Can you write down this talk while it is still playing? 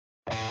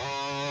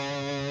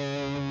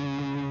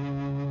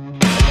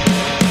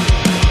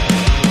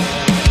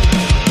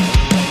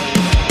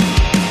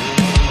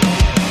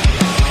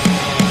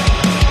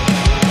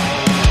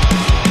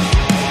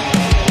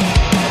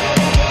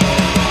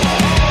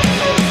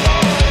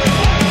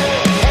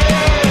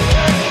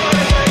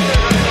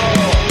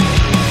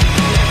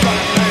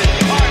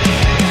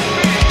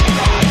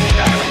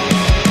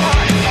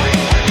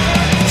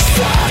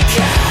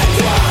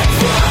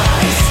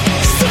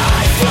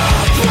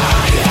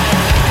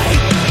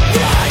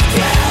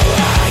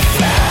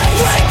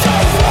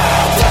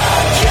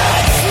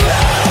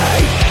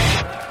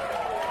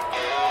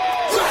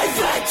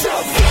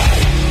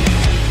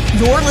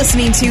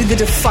listening to The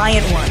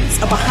Defiant Ones,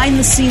 a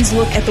behind-the-scenes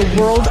look at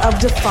the world of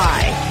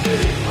Defy.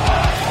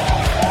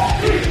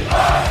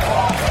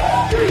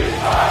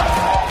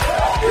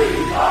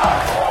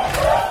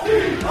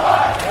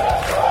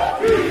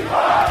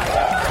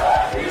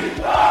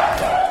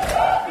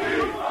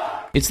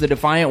 It's the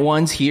Defiant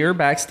Ones here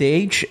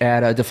backstage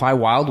at Defy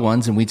Wild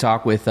Ones, and we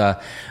talk with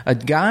a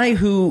guy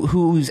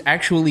who's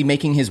actually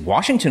making his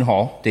Washington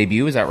Hall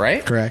debut. Is that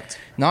right? Correct.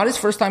 Not his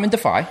first time in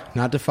Defy.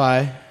 Not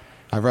Defy.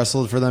 I've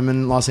wrestled for them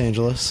in Los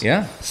Angeles.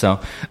 Yeah. So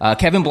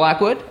Kevin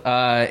Blackwood,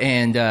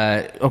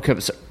 okay.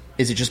 So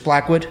is it just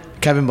Blackwood?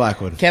 Kevin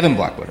Blackwood. Kevin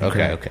Blackwood.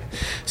 Okay.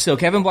 So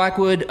Kevin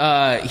Blackwood,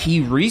 he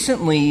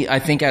recently, I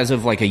think as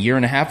of like a year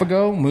and a half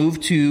ago,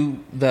 moved to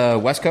the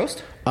West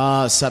Coast.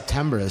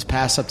 September. This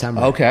past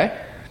September. Okay.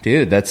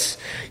 Dude, that's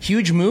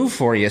huge move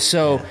for you.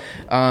 So,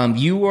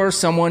 you are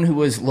someone who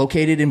was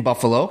located in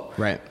Buffalo.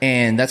 Right.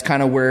 And that's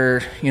kind of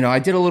where, I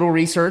did a little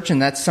research,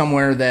 and that's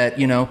somewhere that,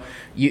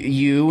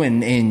 you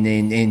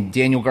and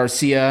Daniel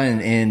Garcia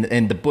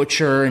and the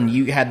Butcher, and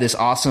you had this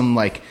awesome,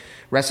 like,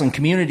 wrestling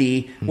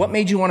community. Mm-hmm. What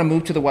made you want to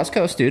move to the West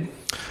Coast, dude?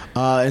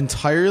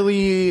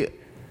 Entirely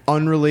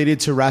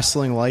unrelated to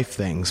wrestling life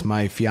things.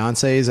 My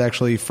fiance is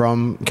actually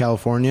from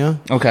California.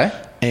 Okay.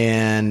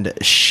 And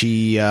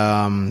she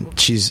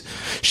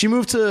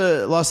moved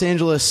to Los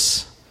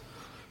Angeles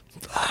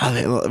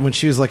when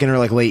she was like in her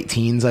like late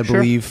teens, I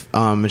believe.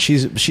 And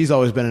she's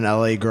always been an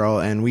LA girl,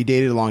 and we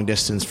dated long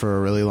distance for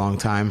a really long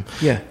time.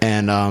 Yeah.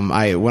 And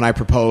when I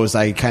proposed,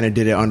 I kind of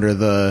did it under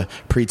the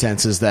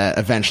pretenses that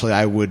eventually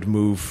I would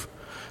move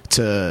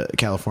to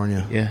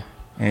California. Yeah.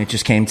 And it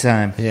just came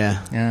time.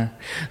 Yeah.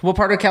 What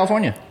part of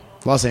California?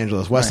 Los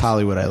Angeles, West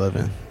Hollywood. I live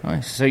in.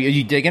 Nice. So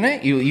you digging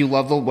it? You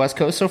love the West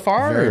Coast so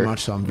far? Very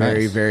much so. I'm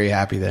very, very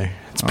happy there.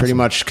 It's pretty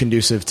much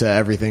conducive to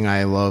everything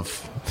I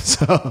love.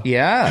 So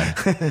yeah.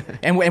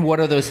 And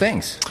what are those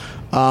things?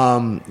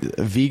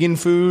 Vegan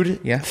food.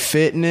 Yeah.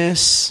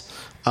 Fitness.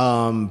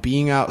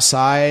 Being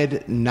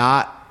outside.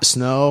 Not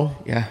snow.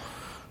 Yeah.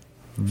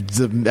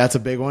 That's a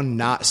big one.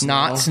 Not snow.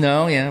 Not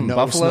snow. Yeah. No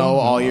Buffalo. Snow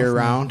all year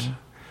round.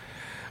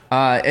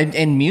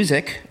 And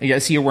music. I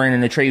see you're wearing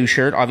an Atreyu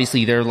shirt.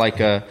 Obviously, they're like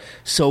a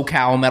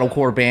SoCal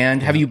metalcore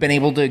band. Have you been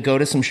able to go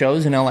to some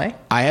shows in LA?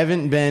 I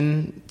haven't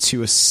been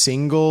to a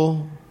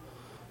single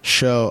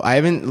show. I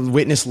haven't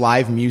witnessed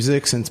live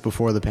music since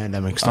before the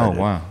pandemic started.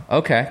 Oh wow.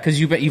 Okay,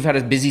 because you've had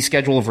a busy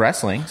schedule of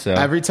wrestling. So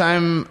every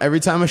time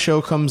a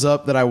show comes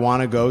up that I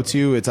want to go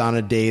to, it's on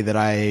a day that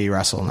I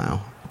wrestle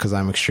now because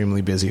I'm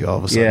extremely busy all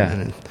of a sudden. Yeah.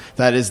 And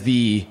that is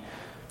the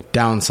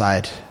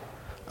downside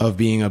of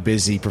being a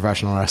busy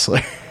professional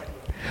wrestler.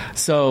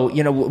 So,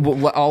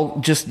 I'll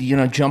just,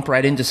 jump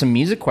right into some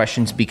music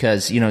questions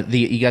because, you got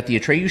the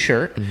Atreyu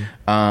shirt.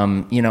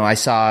 Mm-hmm. I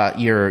saw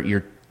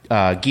your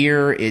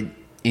gear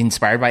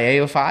inspired by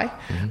AFI.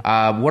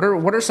 Mm-hmm.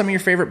 What are some of your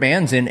favorite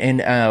bands?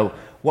 And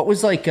what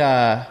was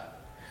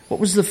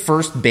the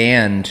first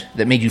band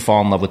that made you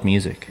fall in love with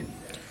music?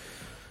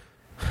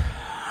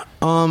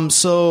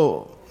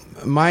 So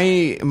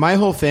my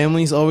whole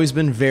family's always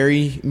been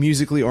very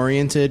musically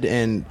oriented,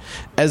 and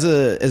as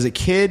a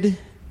kid,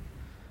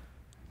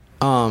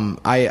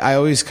 I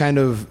always kind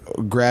of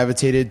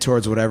gravitated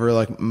towards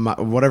whatever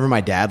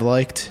my dad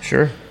liked.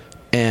 Sure.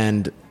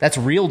 And that's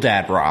real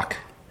dad rock.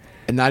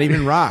 Not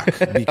even rock.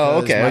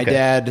 Because my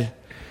dad,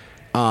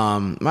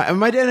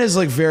 my dad has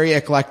like very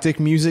eclectic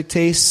music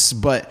tastes,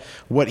 but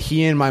what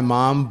he and my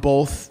mom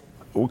both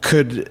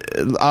could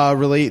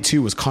relate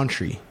to was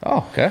country.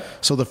 Oh, okay.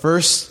 So the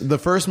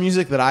first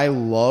music that I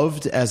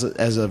loved as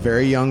a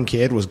very young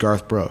kid was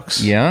Garth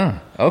Brooks. Yeah.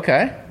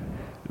 Okay.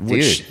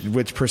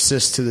 Which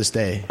persists to this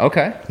day.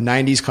 Okay.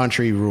 90s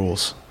country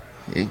rules.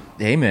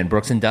 Hey man,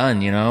 Brooks and Dunn,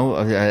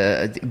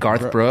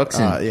 Garth Brooks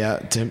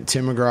and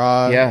Tim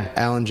McGraw,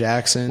 Alan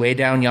Jackson, Way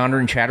Down Yonder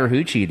in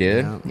Chattahoochee,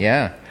 dude.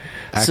 Yeah.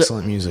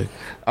 Excellent music.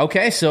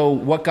 Okay, so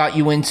what got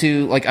you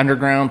into like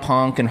underground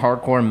punk and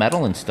hardcore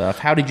metal and stuff?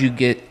 How did you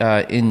get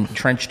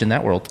entrenched in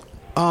that world?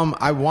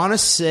 I want to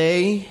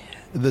say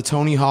the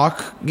Tony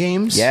Hawk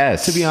games.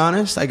 Yes. To be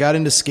honest, I got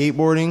into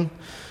skateboarding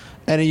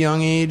at a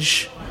young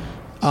age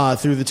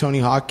through the Tony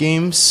Hawk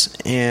games,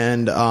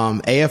 and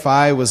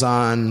AFI was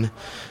on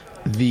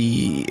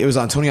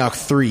Tony Hawk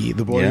 3.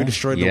 The Boy Who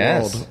Destroyed the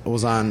World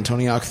was on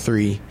Tony Hawk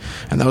 3,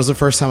 and that was the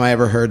first time I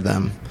ever heard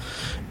them.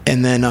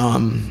 And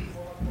then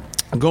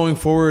going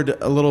forward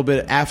a little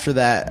bit after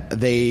that,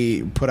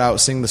 they put out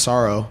Sing the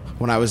Sorrow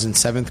when I was in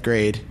 7th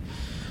grade.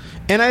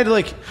 And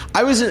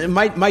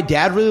my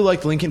dad really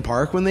liked Linkin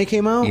Park when they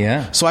came out.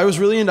 Yeah. So I was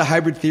really into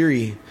Hybrid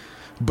Theory,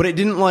 but it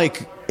didn't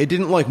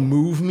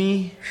move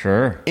me.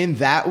 Sure. In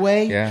that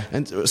way. Yeah.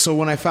 And so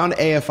when I found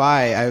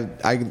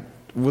AFI, I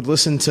would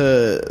listen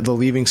to the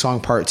Leaving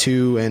Song Part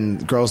 2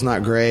 and Girls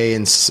Not Grey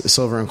and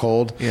Silver and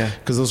Cold. Yeah.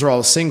 Because those were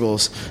all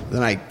singles.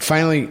 Then I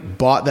finally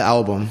bought the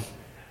album.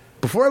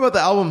 Before I bought the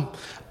album,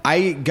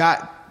 I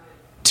got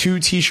 2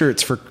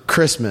 T-shirts for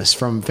Christmas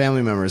from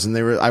family members, and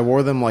I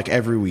wore them like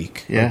every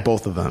week. Yeah. Like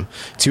both of them.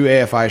 2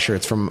 AFI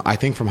shirts from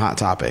Hot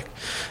Topic,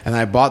 and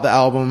I bought the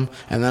album,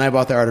 and then I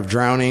bought The Art of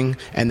Drowning,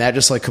 and that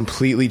just like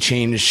completely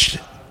changed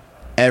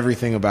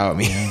everything about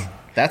me. Yeah.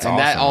 That's and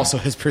awesome. that also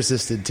has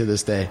persisted to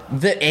this day.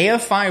 The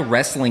AFI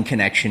wrestling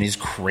connection is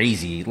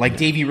crazy. Like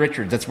Davey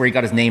Richards, that's where he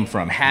got his name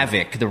from.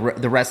 Havoc, the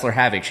wrestler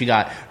Havoc, she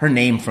got her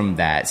name from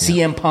that.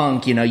 Yeah. CM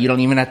Punk, you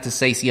don't even have to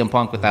say CM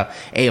Punk without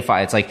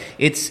AFI. It's like,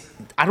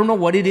 I don't know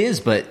what it is,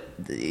 but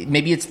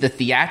maybe it's the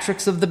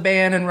theatrics of the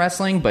band and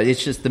wrestling, but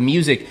it's just the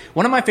music.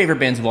 One of my favorite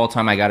bands of all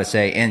time, I gotta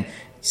say, and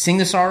Sing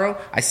the Sorrow,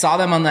 I saw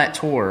them on that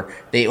tour.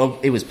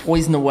 It was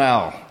Poison the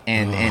Well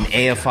and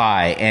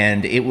AFI,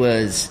 and it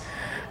was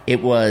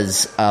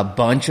a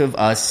bunch of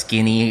us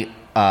skinny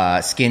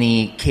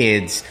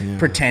kids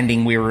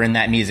pretending we were in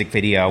that music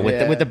video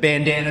with the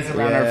bandanas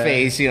around our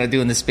face,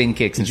 doing the spin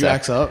kicks and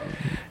stuff. Did you X up?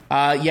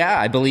 Yeah,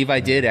 I believe I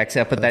did X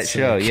up at that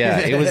show. Yeah,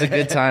 it was a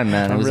good time,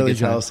 man. I'm really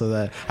jealous of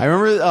that. I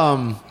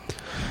remember.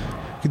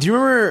 Do you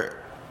remember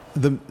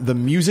the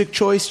music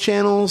choice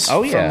channels?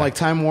 Oh yeah, from like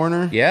Time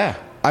Warner. Yeah,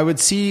 I would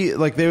see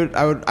like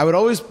I would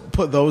always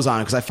put those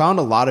on because I found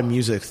a lot of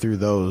music through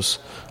those.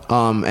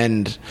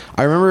 And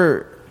I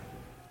remember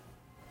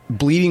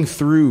Bleeding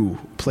Through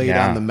played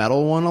on the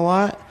metal one a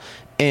lot.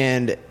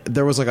 And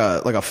there was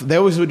they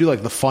always would do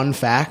like the fun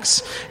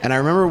facts. And I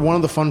remember one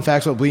of the fun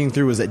facts about Bleeding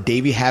Through was that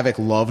Davey Havoc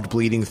loved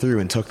Bleeding Through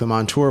and took them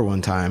on tour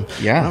one time.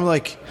 Yeah. And I'm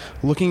like,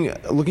 looking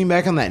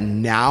back on that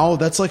now,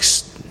 that's like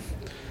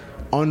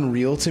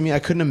unreal to me. I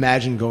couldn't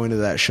imagine going to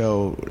that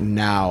show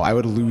now. I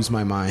would lose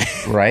my mind.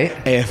 Right.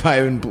 If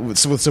I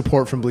with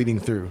support from Bleeding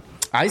Through.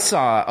 I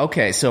saw,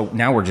 okay, so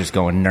now we're just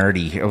going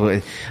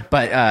nerdy.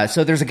 But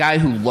so there's a guy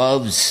who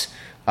loves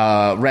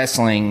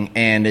wrestling,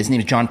 and his name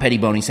is John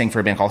Pettibone. He sang for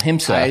a band called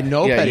Himsa. I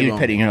know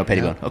Pettibone. You know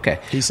Pettibone. Yeah. Okay.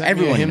 He sent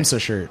me a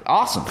Himsa shirt.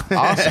 Awesome.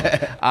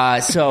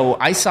 So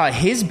I saw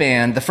his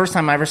band. The first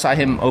time I ever saw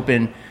him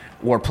open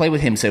or play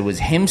with Himsa was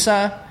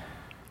Himsa,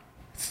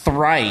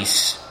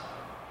 Thrice,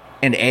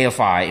 and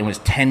AFI. It was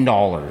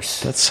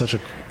 $10. That's such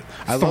a...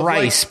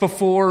 Thrice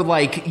before,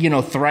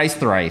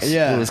 Thrice.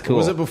 Yeah, it was cool.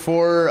 Was it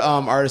before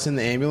Artist in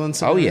the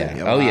Ambulance? Oh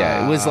yeah, wow.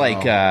 Yeah. It was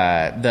like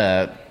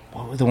the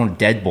one with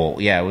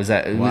Deadbolt. Yeah, it was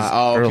that. It was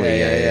early.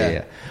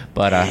 Yeah.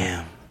 But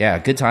yeah,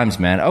 good times,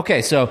 man.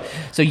 Okay, so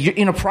you,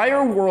 in a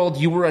prior world,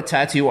 you were a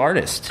tattoo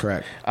artist.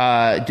 Correct.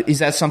 Is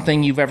that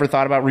something you've ever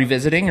thought about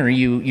revisiting, or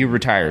you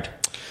retired?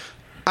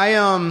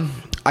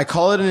 I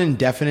call it an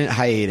indefinite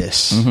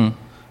hiatus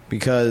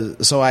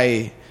because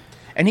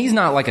And he's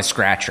not like a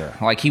scratcher.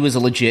 Like, he was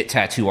a legit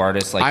tattoo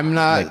artist. Like, I'm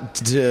not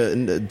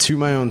to toot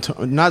my own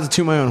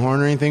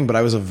horn or anything, but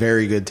I was a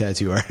very good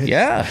tattoo artist.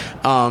 Yeah.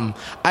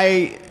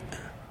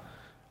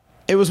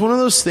 It was one of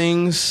those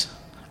things.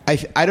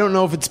 I don't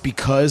know if it's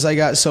because I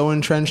got so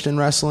entrenched in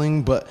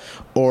wrestling,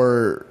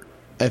 or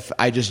if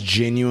I just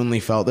genuinely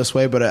felt this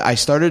way, but I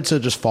started to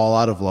just fall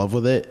out of love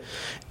with it.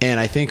 And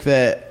I think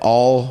that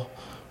all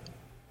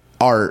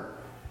art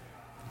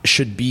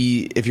should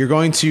be, if you're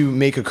going to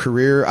make a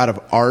career out of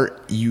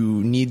art,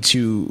 you need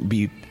to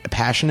be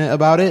passionate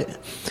about it.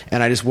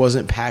 And I just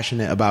wasn't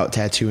passionate about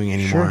tattooing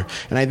anymore. Sure.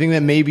 And I think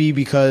that maybe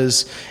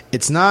because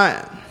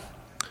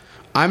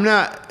I'm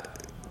not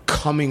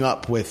coming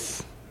up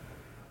with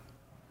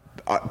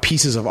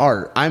pieces of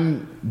art.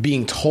 I'm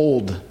being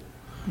told,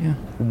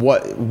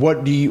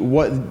 what do you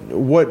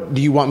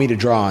want me to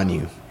draw on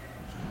you?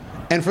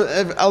 And for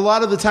a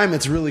lot of the time,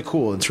 it's really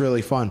cool. It's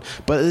really fun.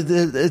 But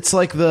it's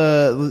like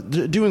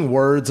doing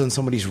words on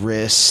somebody's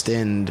wrist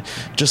and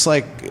just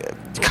like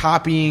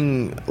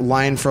copying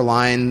line for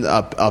line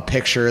a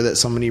picture that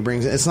somebody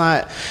brings. It's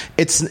not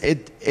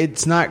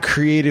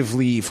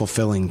creatively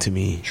fulfilling to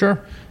me.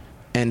 Sure.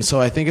 And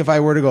so I think if I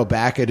were to go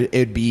back,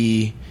 it'd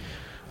be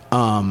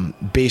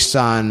based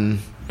on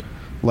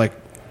like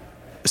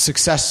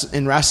success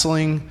in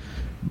wrestling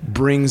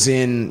brings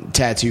in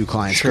tattoo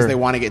clients because they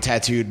want to get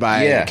tattooed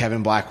by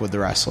Kevin Blackwood, the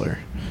wrestler,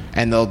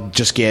 and they'll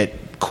just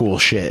get cool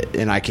shit,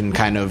 and I can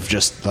kind of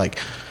just like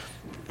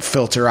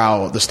filter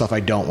out the stuff I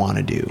don't want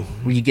to do.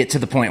 You get to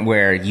the point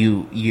where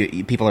you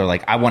people are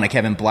like, I want a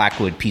Kevin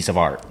Blackwood piece of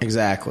art.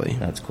 Exactly.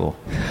 That's cool.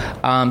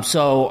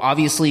 So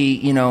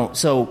obviously,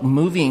 so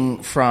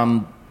moving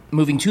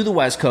to the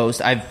West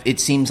Coast, it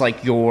seems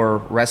like your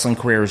wrestling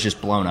career is just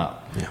blown up.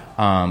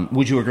 Yeah.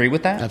 Would you agree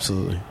with that?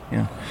 Absolutely.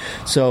 Yeah.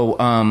 So,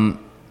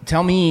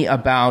 tell me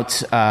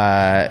about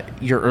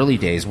your early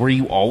days. Were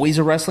you always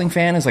a wrestling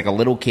fan as like a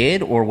little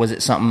kid, or was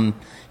it something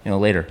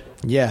later?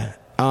 Yeah.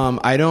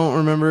 I don't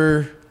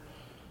remember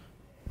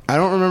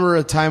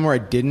a time where I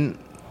didn't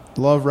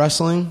love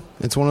wrestling.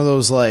 It's one of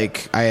those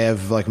like I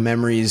have like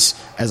memories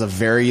as a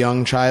very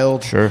young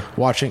child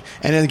watching.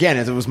 And again,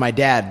 it was my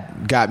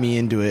dad got me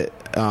into it.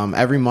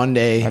 Every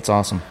Monday. That's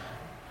awesome.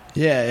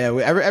 Yeah.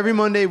 Every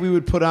Monday we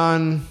would put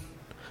on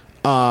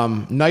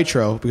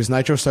Nitro, because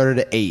Nitro started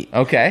at 8.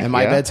 Okay. And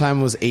my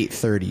bedtime was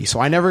 8:30. So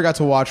I never got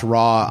to watch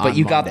Raw on But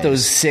you Mondays. got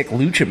those sick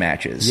lucha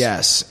matches.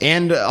 Yes.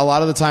 And a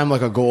lot of the time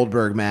like a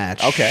Goldberg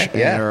match. Okay.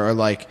 Yeah. Or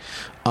like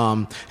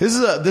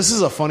This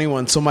is a funny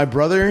one. So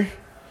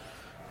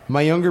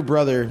my younger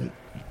brother,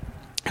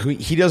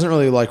 he doesn't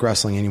really like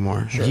wrestling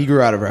anymore. Sure. He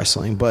grew out of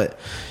wrestling, but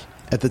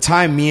at the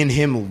time, me and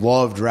him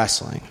loved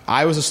wrestling.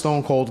 I was a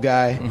Stone Cold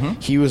guy.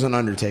 Mm-hmm. He was an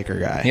Undertaker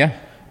guy. Yeah.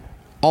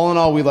 All in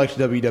all, we liked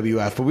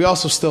WWF, but we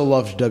also still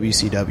loved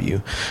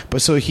WCW.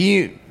 But so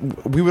we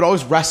would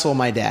always wrestle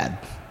my dad,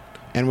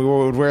 and we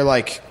would wear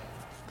like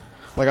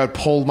I would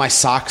pull my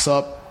socks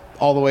up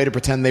all the way to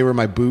pretend they were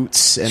my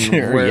boots, and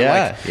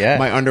wear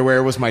my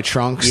underwear was my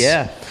trunks.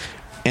 Yeah.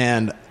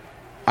 And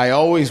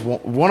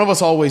one of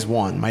us always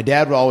won. My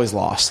dad always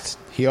lost.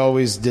 He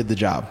always did the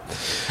job.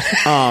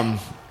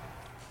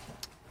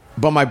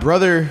 But my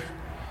brother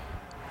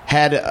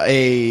had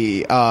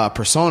a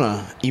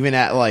persona, even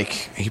at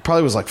he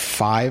probably was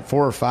 4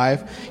 or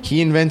 5.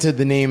 He invented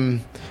the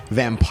name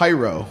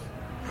Vampiro.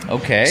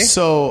 Okay.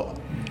 So,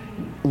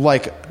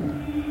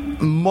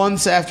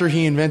 months after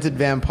he invented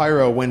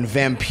Vampiro, when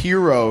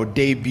Vampiro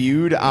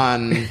debuted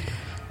on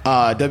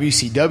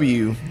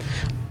WCW,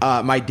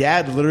 my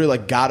dad literally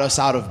got us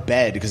out of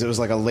bed because it was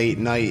a late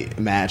night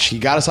match. He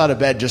got us out of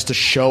bed just to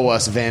show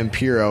us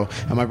Vampiro,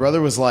 and my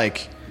brother was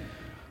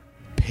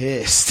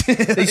pissed.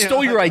 They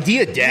stole your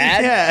idea,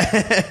 Dad.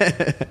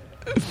 Yeah.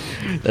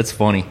 That's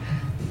funny.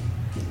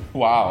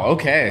 Wow.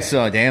 Okay.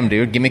 So, damn,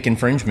 dude, gimmick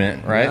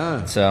infringement, right?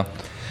 Yeah. So,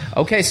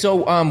 okay.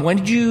 So, when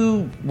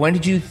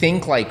did you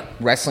think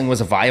wrestling was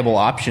a viable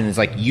option? It's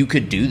you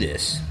could do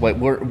this.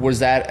 Was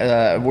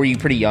that? Were you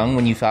pretty young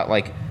when you thought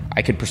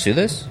I could pursue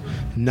this?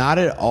 Not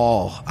at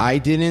all. I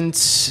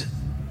didn't.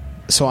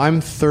 So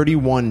I'm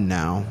 31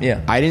 now. Yeah.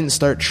 I didn't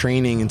start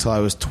training until I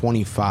was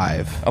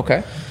 25.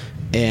 Okay.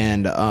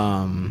 And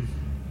I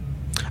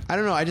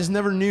don't know. I just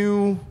never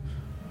knew.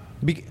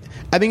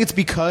 I think it's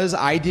because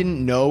I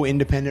didn't know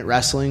independent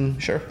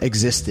wrestling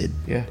existed.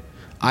 Yeah.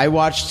 I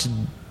watched,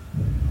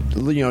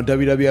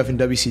 WWF and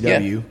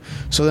WCW. Yeah.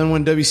 So then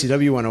when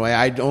WCW went away,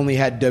 I only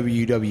had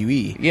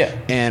WWE. Yeah.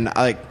 And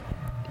I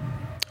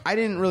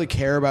didn't really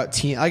care about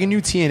TNA. I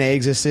knew TNA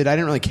existed. I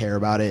didn't really care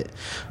about it.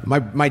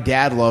 My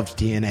dad loved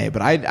TNA,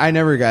 but I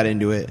never got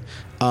into it.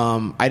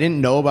 I didn't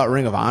know about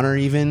Ring of Honor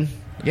even.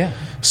 Yeah.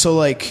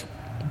 So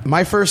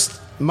my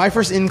first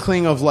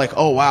inkling of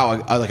oh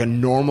wow, a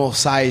normal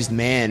sized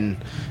man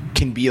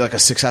can be a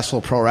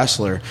successful pro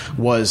wrestler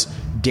was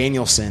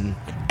Danielson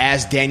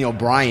as Daniel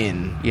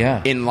Bryan.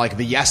 Yeah. In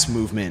the Yes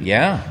Movement.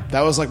 Yeah.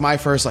 That was my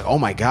first oh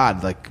my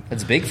god,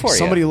 that's big for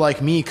somebody you.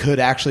 Like me could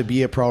actually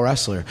be a pro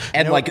wrestler.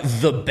 And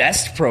the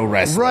best pro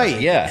wrestler. Right.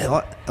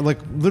 Yeah.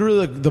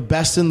 Literally the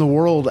best in the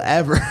world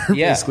ever,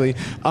 basically.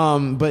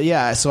 But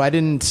yeah, so I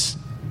didn't,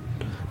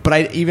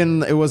 but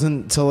it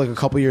wasn't until a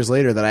couple years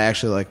later that I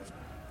actually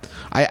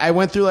I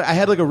went through I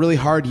had a really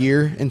hard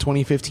year in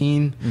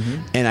 2015,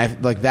 mm-hmm. and I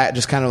that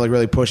just kind of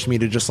really pushed me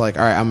to just all right,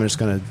 I'm just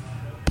gonna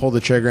pull the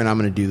trigger and I'm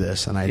gonna do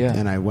this, and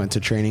I went to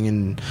training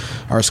in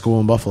our school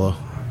in Buffalo.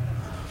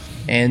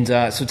 And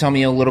so tell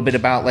me a little bit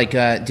about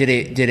did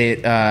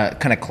it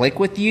kind of click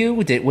with you?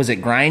 Was it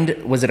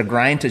a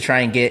grind to try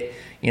and get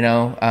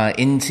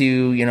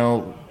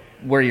into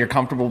where you're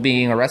comfortable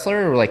being a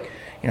wrestler, or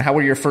how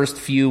were your first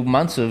few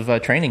months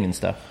of training and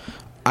stuff?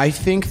 I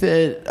think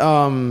that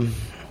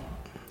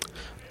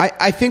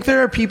I think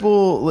there are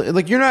people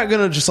you're not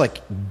gonna just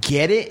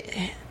get it,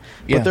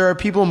 but there are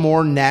people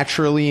more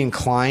naturally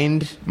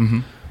inclined mm-hmm.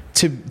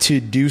 to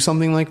do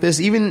something like this.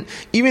 Even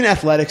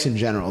athletics in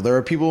general, there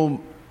are people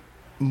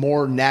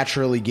more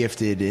naturally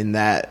gifted in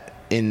that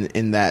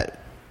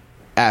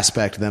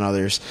aspect than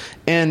others.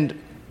 And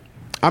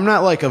I'm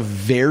not a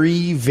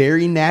very,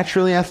 very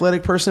naturally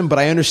athletic person, but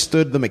I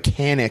understood the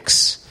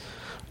mechanics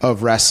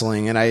of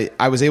wrestling, and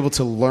I was able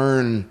to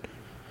learn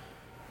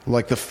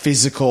the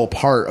physical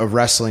part of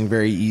wrestling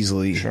very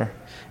easily. Sure.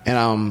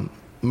 And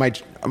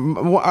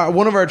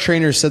one of our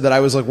trainers said that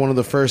I was one of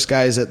the first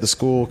guys at the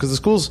school, because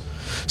the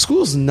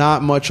school's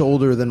not much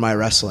older than my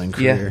wrestling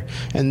career.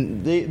 Yeah.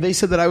 And they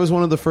said that I was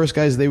one of the first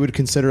guys they would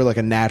consider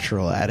a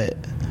natural at it.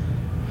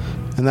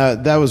 And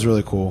that was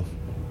really cool.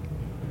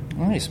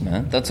 Nice,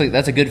 man. That's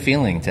a good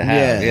feeling to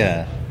have.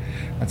 Yeah.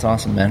 That's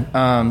awesome,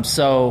 man.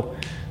 So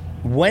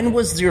when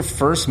was your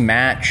first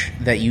match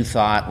that you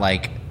thought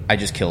I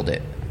just killed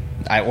it?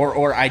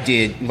 Or I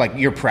did,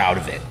 you're proud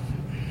of it?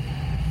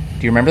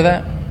 Do you remember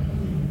that?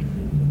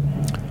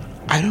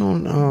 I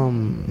don't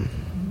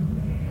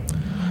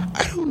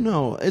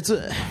know. It's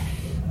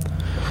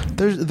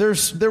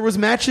there was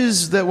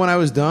matches that when I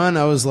was done,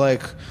 I was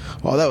like,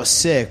 "Oh, that was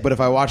sick." But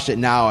if I watched it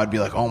now, I'd be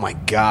like, "Oh my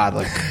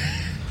god!"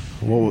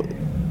 Whoa.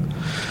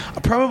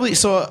 Probably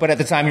so. But at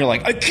the time, you're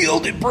like, "I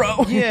killed it,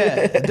 bro."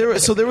 Yeah. There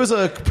was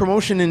a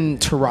promotion in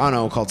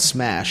Toronto called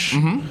Smash,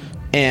 mm-hmm.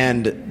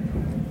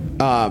 and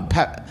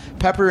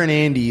Pepper and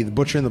Andy, the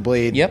Butcher and the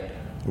Blade. Yep.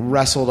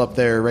 Wrestled up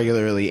there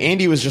regularly.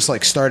 Andy was just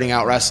starting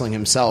out wrestling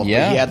himself.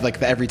 Yeah. But he had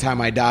the Every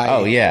Time I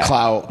Die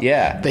clout.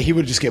 Yeah. That he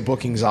would just get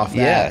bookings off that.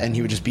 Yeah. And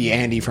he would just be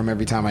Andy from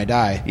Every Time I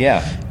Die.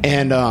 Yeah.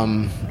 And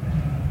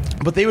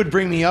but they would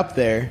bring me up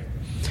there.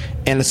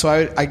 And so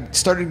I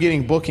started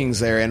getting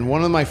bookings there. And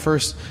one of my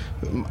first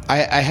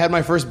I had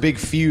my first big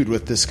feud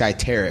with this guy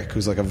Tarek,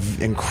 who's like an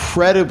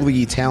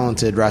incredibly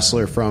talented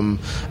wrestler from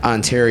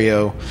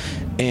Ontario,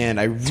 and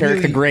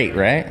Tarek the Great,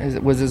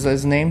 right? Was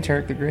his name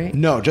Tarek the Great?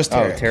 No, just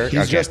Tarek. Oh, Tarek. He's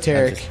okay. just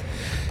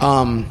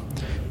Tarek.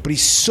 But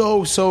he's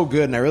so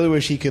good, and I really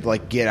wish he could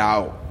like get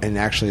out and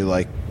actually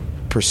like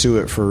pursue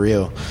it for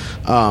real.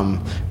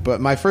 But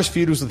my first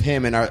feud was with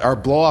him, and our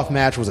blow-off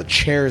match was a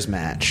chairs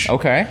match.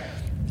 Okay.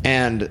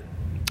 And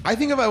I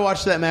think if I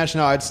watched that match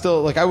now, I'd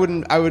still like I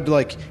would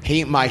like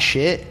hate my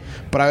shit,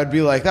 but I would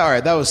be like, all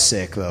right, that was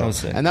sick though. That was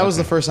sick. And that was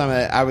the first time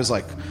I was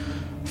like,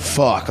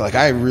 fuck, like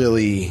I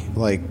really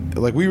like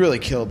we really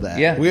killed that.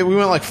 Yeah. We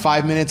went like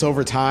 5 minutes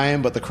over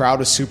time, but the crowd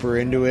was super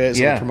into it,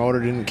 so Yeah. the promoter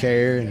didn't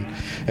care, and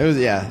it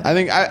was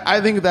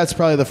I think that's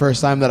probably the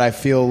first time that I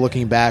feel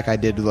looking back I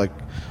did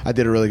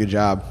a really good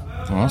job.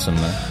 Awesome,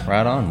 man.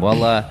 Right on.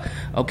 Well,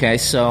 okay,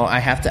 so I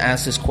have to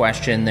ask this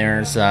question.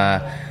 There's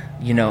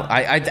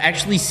I'd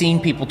actually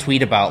seen people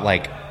tweet about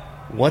like,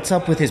 what's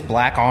up with his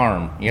black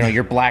arm?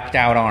 Your blacked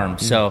out arm.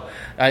 Mm-hmm. So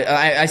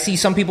I see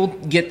some people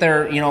get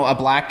their, a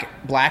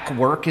black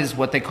work is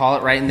what they call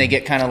it, right? And they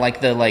get kind of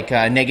like the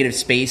negative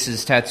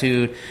spaces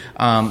tattooed.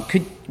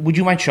 Would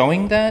you mind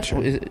showing that?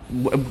 Sure.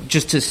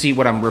 Just to see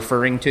what I'm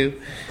referring to?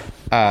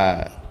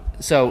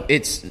 So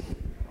it's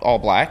all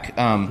black.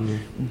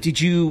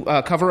 Did you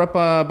cover up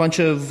a bunch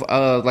of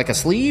like a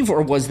sleeve,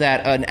 or was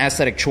that an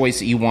aesthetic choice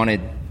that you wanted?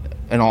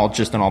 An all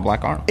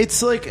black arm.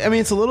 It's like, I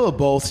mean, it's a little of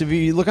both. If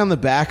you look on the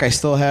back, I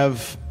still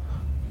have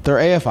their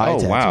AFI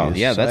tattoos. Oh, wow.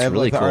 Yeah, that's I have,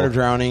 really like, cool. The Art of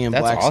Drowning and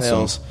that's Black awesome.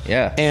 Sails.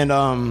 Yeah. And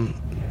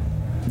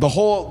the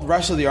whole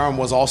rest of the arm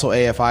was also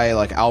AFI,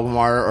 like album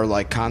art or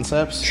like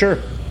concepts. Sure.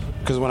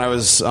 Because when I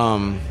was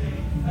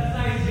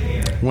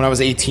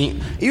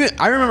 18, even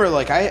I remember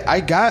like I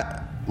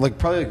got like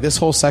probably like this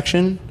whole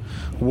section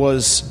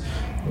was.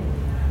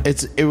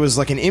 It was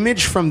like an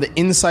image from the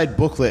inside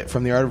booklet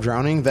from The Art of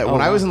Drowning that when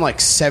I was in like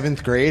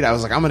 7th grade, I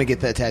was like, I'm going to get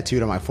that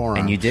tattooed on my forearm.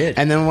 And you did.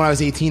 And then when I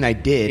was 18, I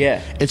did.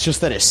 Yeah. It's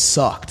just that it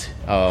sucked.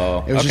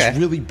 Oh, it was just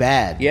really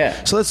bad.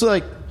 Yeah. So that's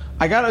like,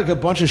 I got like a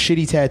bunch of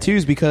shitty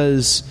tattoos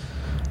because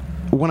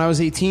when I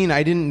was 18,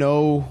 I didn't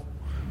know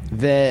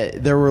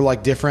that there were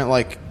like different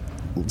like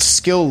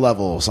skill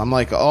levels. I'm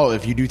like, oh,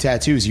 if you do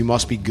tattoos, you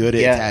must be good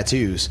at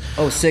tattoos.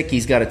 Oh, sick!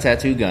 He's got a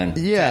tattoo gun.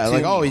 Yeah,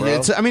 tattoo like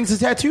me, it's a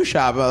tattoo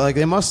shop. Like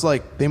they must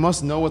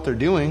know what they're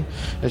doing.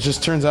 It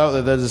just turns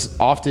out that is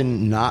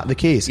often not the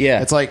case.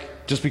 Yeah, it's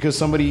like just because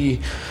somebody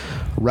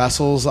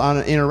wrestles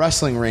in a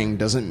wrestling ring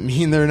doesn't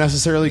mean they're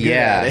necessarily good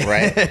at it.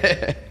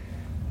 Right.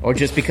 Or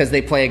just because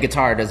they play a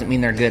guitar doesn't mean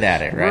they're good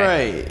at it,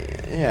 right?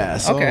 Right. Yeah.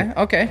 So,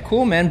 Okay.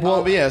 Cool, man.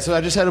 Well, so I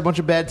just had a bunch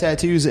of bad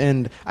tattoos,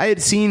 and I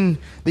had seen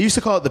they used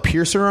to call it the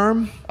piercer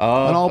arm,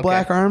 an all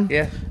black arm.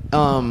 Yeah.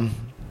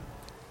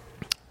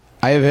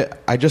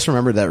 I just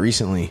remembered that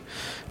recently,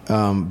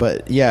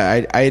 but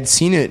yeah, I had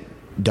seen it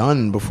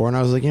done before, and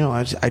I was like,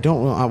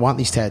 I want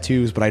these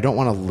tattoos, but I don't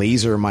want to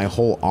laser my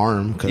whole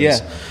arm because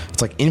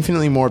it's like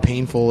infinitely more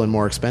painful and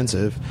more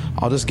expensive.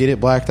 I'll just get it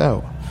blacked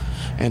out.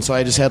 And so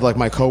I just had like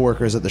my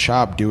coworkers at the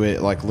shop do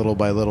it like little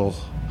by little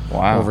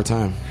over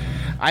time.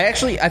 I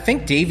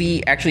think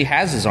Davey actually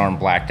has his arm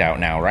blacked out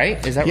now,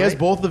 right? Is that right? He has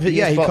both of his.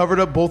 He covered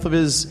up both of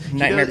his.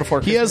 Nightmare Before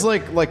Christmas. He has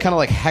like kind of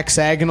like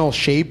hexagonal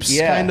shapes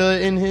kind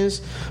of in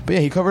his. But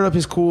yeah, he covered up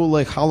his cool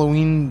like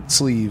Halloween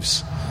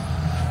sleeves.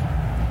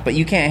 But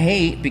you can't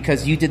hate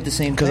because you did the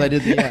same thing. Because I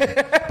did,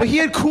 But he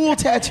had cool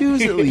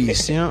tattoos at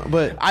least,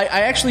 But I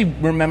actually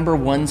remember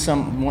one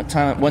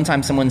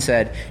time someone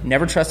said,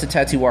 never trust a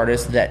tattoo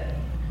artist that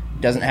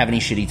doesn't have any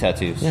shitty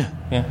tattoos.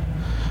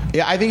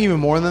 Yeah, I think even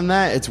more than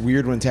that, it's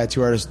weird when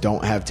tattoo artists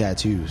don't have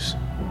tattoos.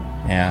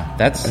 Yeah,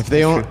 that's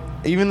true.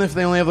 Even if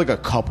they only have like a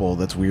couple,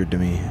 that's weird to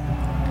me.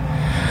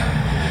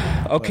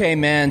 Okay,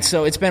 man.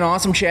 So it's been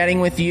awesome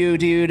chatting with you,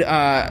 dude.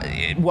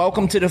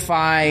 Welcome to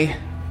Defy.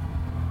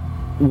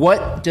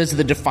 What does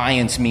the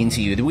Defiance mean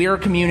to you? We are a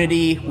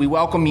community. We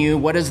welcome you.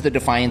 What does the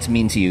Defiance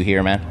mean to you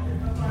here, man?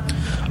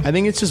 I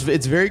think it's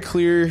very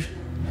clear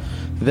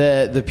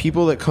that the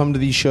people that come to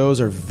these shows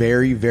are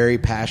very, very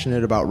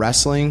passionate about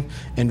wrestling,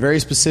 and very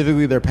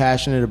specifically, they're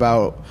passionate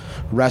about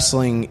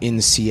wrestling in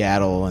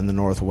Seattle and the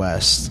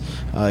Northwest.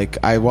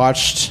 Like, I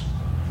watched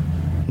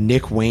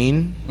Nick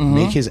Wayne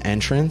make his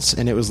entrance,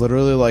 and it was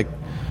literally like,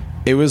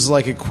 it was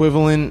like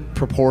equivalent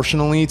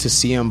proportionally to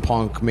CM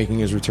Punk making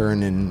his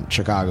return in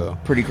Chicago.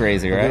 Pretty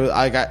crazy,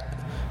 right?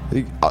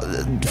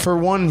 For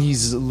one,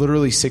 he's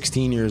literally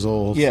 16 years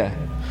old. Yeah.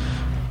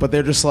 But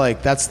they're just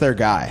like, that's their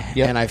guy.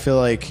 Yep. And I feel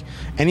like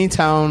any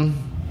town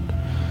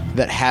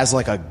that has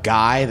like a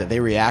guy that they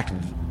react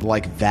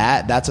like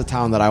that, that's a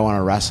town that I want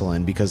to wrestle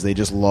in because they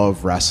just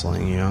love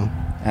wrestling,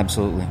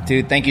 Absolutely.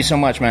 Dude, thank you so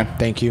much, man.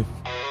 Thank you.